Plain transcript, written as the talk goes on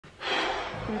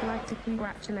we'd like to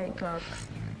congratulate Drugs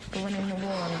for winning the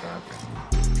war on drugs.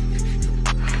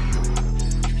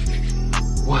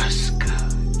 What's good?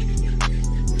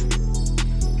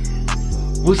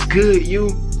 What's good, you?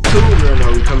 Right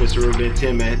now we coming to Revenge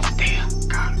 10, man. Damn,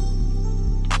 got it.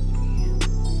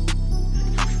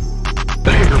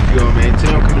 Banger for y'all, man.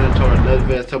 Today I'm coming into another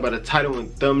video. Talk about the title and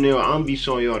thumbnail. I'm gonna be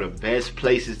showing y'all the best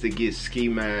places to get ski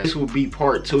masks. This will be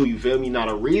part 2, you feel me? Now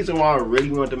the reason why I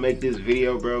really wanted to make this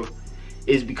video, bro,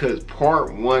 is because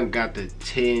part 1 got the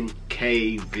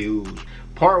 10K views.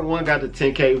 Part 1 got the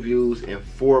 10K views in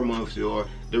 4 months, y'all.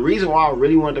 The reason why I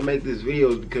really wanted to make this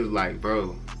video is because, like,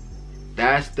 bro,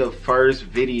 that's the first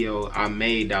video I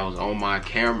made that was on my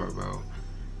camera, bro.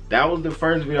 That was the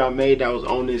first video I made that was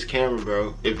on this camera,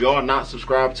 bro. If y'all not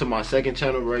subscribed to my second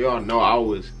channel, bro, y'all know I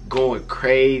was going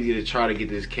crazy to try to get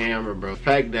this camera, bro. The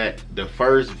fact that the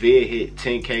first vid hit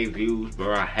 10K views,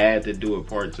 bro, I had to do a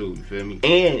part 2, you feel me?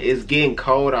 And it's getting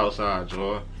cold outside,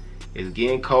 y'all. It's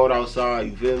getting cold outside,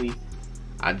 you feel me?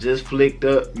 I just flicked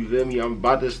up, you feel me? I'm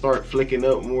about to start flicking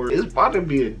up more. It's about to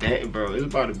be it's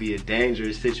about to be a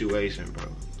dangerous situation, bro.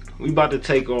 We about to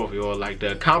take off, y'all. Like,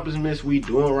 the accomplishments we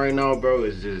doing right now, bro,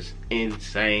 is just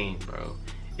insane, bro.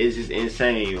 It's just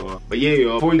insane, y'all. But yeah,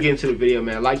 y'all, before we get into the video,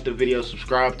 man, like the video,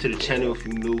 subscribe to the channel if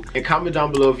you're new, and comment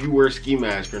down below if you wear ski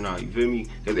mask or not, you feel me?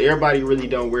 Because everybody really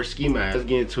don't wear ski masks. Let's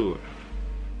get into it.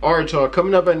 Alright, y'all,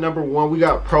 coming up at number 1, we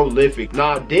got Prolific.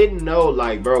 Now, I didn't know,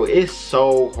 like, bro, it's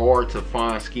so hard to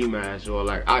find ski masks, y'all.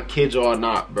 Like, I kid y'all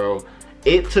not, bro.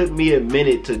 It took me a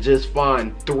minute to just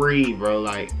find 3, bro.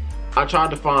 Like, I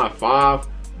tried to find 5,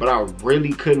 but I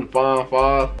really couldn't find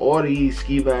 5. All these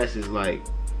ski masks is like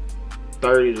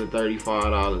 $30 to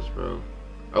 $35, bro.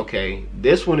 Okay,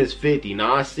 this one is 50.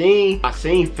 Now I seen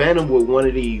Phantom with one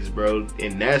of these, bro,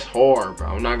 and that's hard, bro.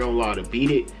 I'm not gonna lie. To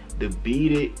beat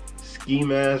it ski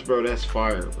mask, bro, that's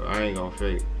fire, bro. I ain't gonna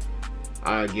fake.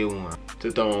 I'll get one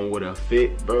to throw on with a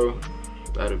fit, bro.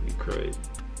 That'd be crazy.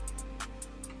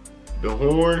 The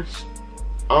horns,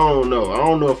 I don't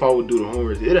know if I would do the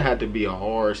horns. It'd have to be a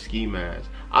hard ski mask.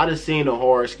 I just seen a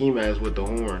hard ski mask with the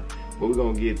horn, but we're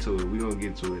gonna get to it. We're gonna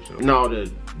get to it. So. Now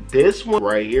this one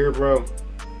right here, bro,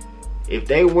 if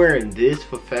they wearing this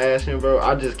for fashion, bro,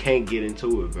 I just can't get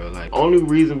into it, bro. Like, only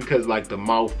reason because, like, the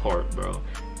mouth part, bro.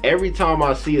 Every time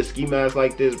I see a ski mask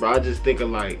like this, bro, I just think of,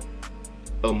 like,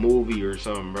 a movie or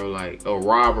something, bro. Like, a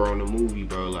robber on a movie,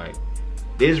 bro. Like,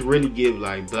 this really give,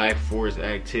 like, Black Forest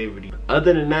activity.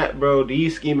 Other than that, bro,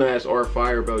 these ski masks are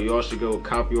fire, bro. Y'all should go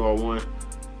copy y'all one.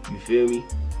 You feel me?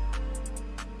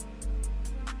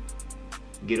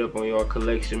 Get up on y'all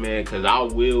collection, man, because I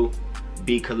will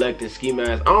be collecting ski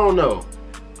masks. I don't know.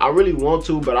 I really want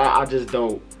to, but I just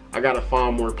don't. I gotta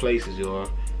find more places, y'all.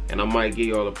 And I might get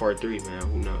y'all a part 3, man.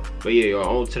 Who knows? But yeah,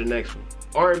 y'all, on to the next one.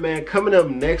 Alright, man, coming up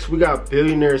next, we got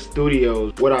Billionaire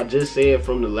Studios. What I just said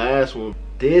from the last one.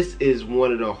 This is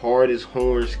one of the hardest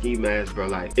horn ski masks, bro.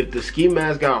 Like, if the ski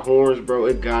mask got horns, bro,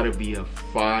 it gotta be a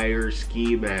fire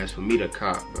ski mask for me to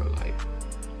cop, bro. Like,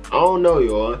 I don't know,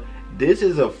 y'all. This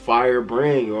is a fire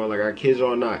brand, y'all. Like, I kid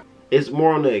y'all not. It's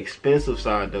more on the expensive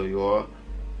side, though, y'all.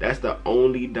 That's the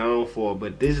only downfall,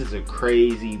 but this is a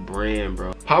crazy brand,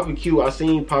 bro. Papa Q, I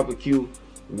seen Papa Q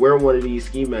wear one of these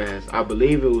ski masks. I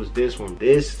believe it was this one.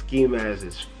 This ski mask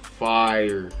is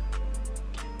fire.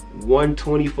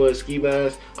 $120 for a ski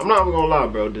mask. I'm not even gonna lie,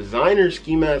 bro. Designer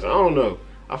ski mask, I don't know.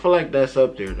 I feel like that's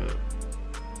up there, though.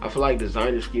 I feel like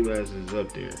designer ski mask is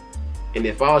up there. And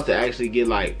if I was to actually get,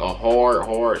 like, a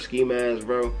hard ski mask,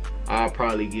 bro, I'd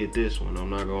probably get this one.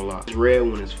 I'm not gonna lie. This red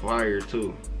one is fire,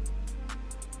 too.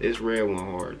 This red one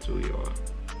hard too, y'all.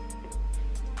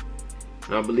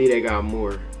 And I believe they got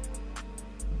more.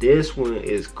 This one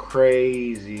is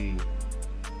crazy.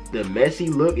 The messy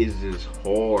look is just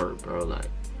hard, bro. Like,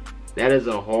 that is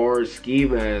a hard ski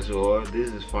mask, y'all.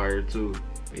 This is fire too.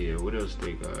 But yeah, what else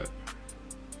they got?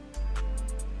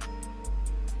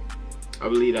 I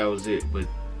believe that was it. But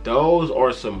those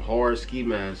are some hard ski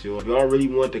masks, y'all. If y'all really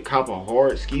want to cop a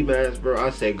hard ski mask, bro,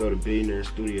 I say go to Billionaire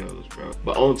Studios, bro.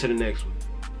 But on to the next one.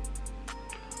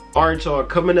 Alright, y'all,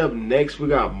 coming up next, we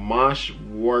got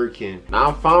Moshworkin. Now,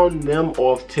 I found them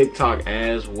off TikTok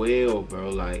as well, bro.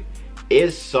 Like,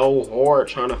 it's so hard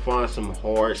trying to find some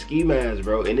hard ski masks,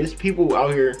 bro. And there's people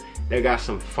out here that got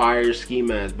some fire ski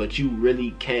masks, but you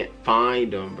really can't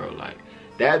find them, bro. Like,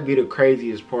 that'd be the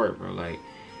craziest part, bro. Like,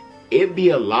 it'd be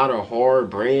a lot of hard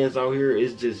brands out here.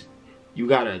 It's just, you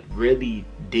gotta really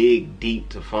dig deep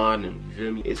to find them, you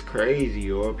feel me? It's crazy,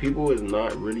 y'all. People is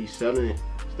not really selling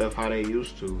stuff how they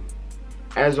used to.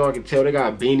 As y'all can tell, they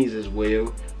got beanies as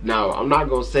well. Now, I'm not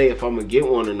gonna say if I'm gonna get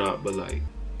one or not, but, like,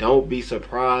 don't be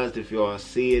surprised if y'all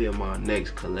see it in my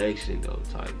next collection though,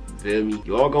 type. You feel me?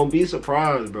 Y'all gonna be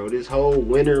surprised, bro. This whole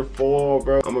winter, fall,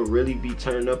 bro, I'ma really be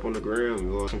turned up on the gram,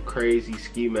 y'all. Some crazy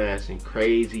ski masks and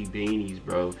crazy beanies,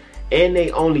 bro. And they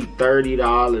only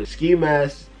 $30. Ski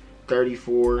masks,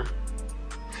 $34,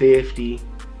 $50,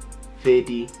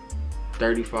 $50,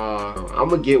 $35.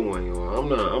 I'ma get one, y'all.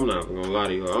 I'm not gonna lie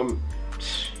to y'all.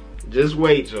 Just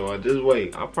wait, y'all. Just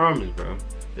wait. I promise, bro.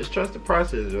 Just trust the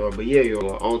process, y'all. But yeah,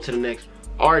 y'all, on to the next.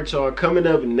 Alright, y'all, coming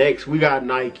up next, we got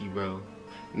Nike, bro.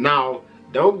 Now,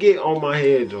 don't get on my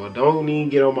head, y'all. Don't even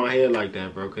get on my head like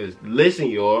that, bro. Because, listen,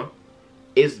 y'all,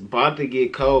 it's about to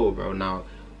get cold, bro. Now,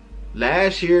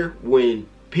 last year, when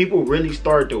people really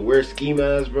started to wear ski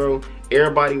masks, bro,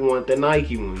 everybody wanted the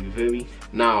Nike one, you feel me?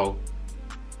 Now,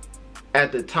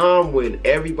 at the time when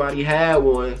everybody had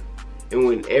one, and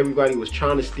when everybody was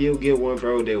trying to still get one,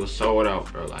 bro, they was sold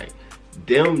out, bro. Like,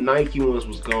 them Nike ones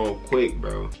was going quick,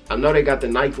 bro. I know they got the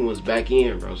Nike ones back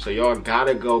in, bro. So y'all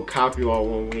gotta go copy y'all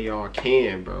one when y'all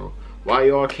can, bro. While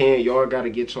y'all can, y'all gotta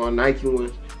get y'all Nike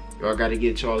ones. Y'all gotta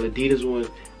get y'all Adidas ones,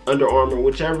 Under Armour,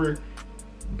 whichever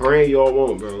brand y'all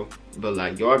want, bro. But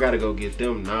like, y'all gotta go get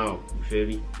them now. You feel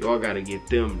me? Y'all gotta get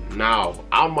them now.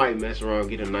 I might mess around and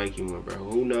get a Nike one, bro.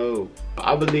 Who knows?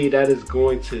 I believe that is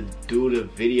going to do the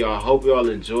video. I hope y'all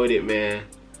enjoyed it, man.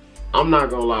 I'm not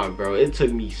gonna lie, bro. It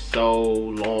took me so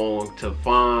long to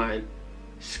find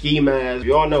ski masks. If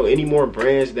y'all know any more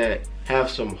brands that have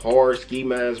some hard ski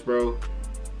masks, bro,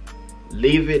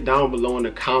 leave it down below in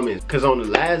the comments. Cause on the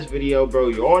last video, bro,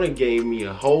 y'all done gave me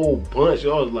a whole bunch.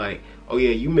 Y'all was like, oh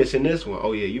yeah, you missing this one.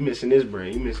 Oh yeah, you missing this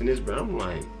brand. You missing this brand. I'm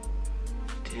like,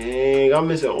 dang, I'm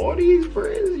missing all these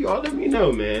brands. Y'all let me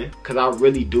know, man. Cause I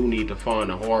really do need to find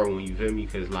a hard one, you feel me?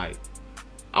 Cause like,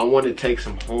 I want to take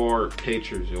some hard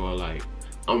pictures, y'all. Like,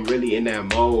 I'm really in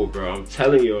that mode, bro. I'm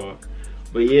telling y'all.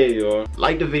 But yeah, y'all,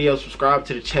 like the video, subscribe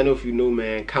to the channel if you're new,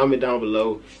 man. Comment down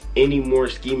below any more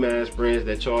ski mask brands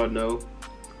that y'all know.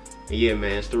 And yeah,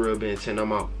 man, it's the real Ben 10.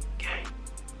 I'm out. Gang.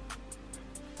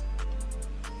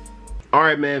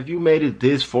 Alright, man, if you made it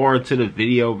this far into the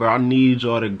video, bro, I need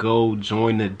y'all to go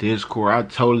join the Discord. I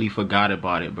totally forgot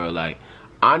about it, bro. Like,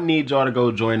 I need y'all to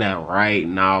go join that right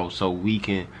now so we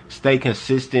can stay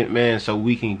consistent, man, so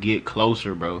we can get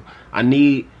closer, bro. I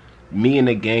need me and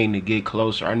the gang to get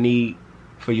closer. I need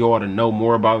for y'all to know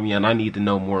more about me, and I need to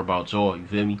know more about y'all, you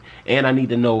feel me? And I need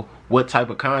to know what type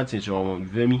of content y'all want, you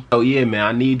feel me? So yeah, man,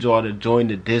 I need y'all to join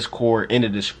the Discord in the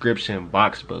description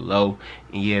box below.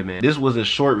 And yeah, man, this was a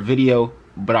short video,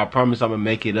 but I promise I'm gonna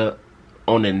make it up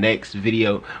on the next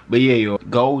video. But yeah, yo,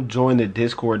 go join the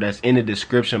Discord that's in the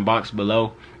description box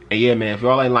below. And yeah, man, if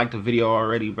y'all ain't liked the video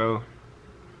already, bro,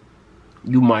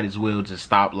 you might as well just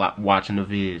stop watching the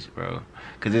vids, bro.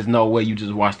 Cause there's no way you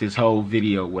just watch this whole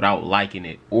video without liking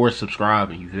it or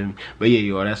subscribing, you feel me? But yeah,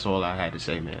 yo, that's all I had to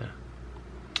say, man.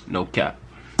 No cap.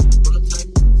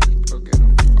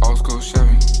 Old school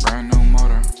Chevy, brand new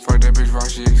motor. Fuck that bitch, right?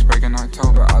 She expecting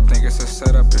October. I think it's a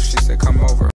setup if she said come over.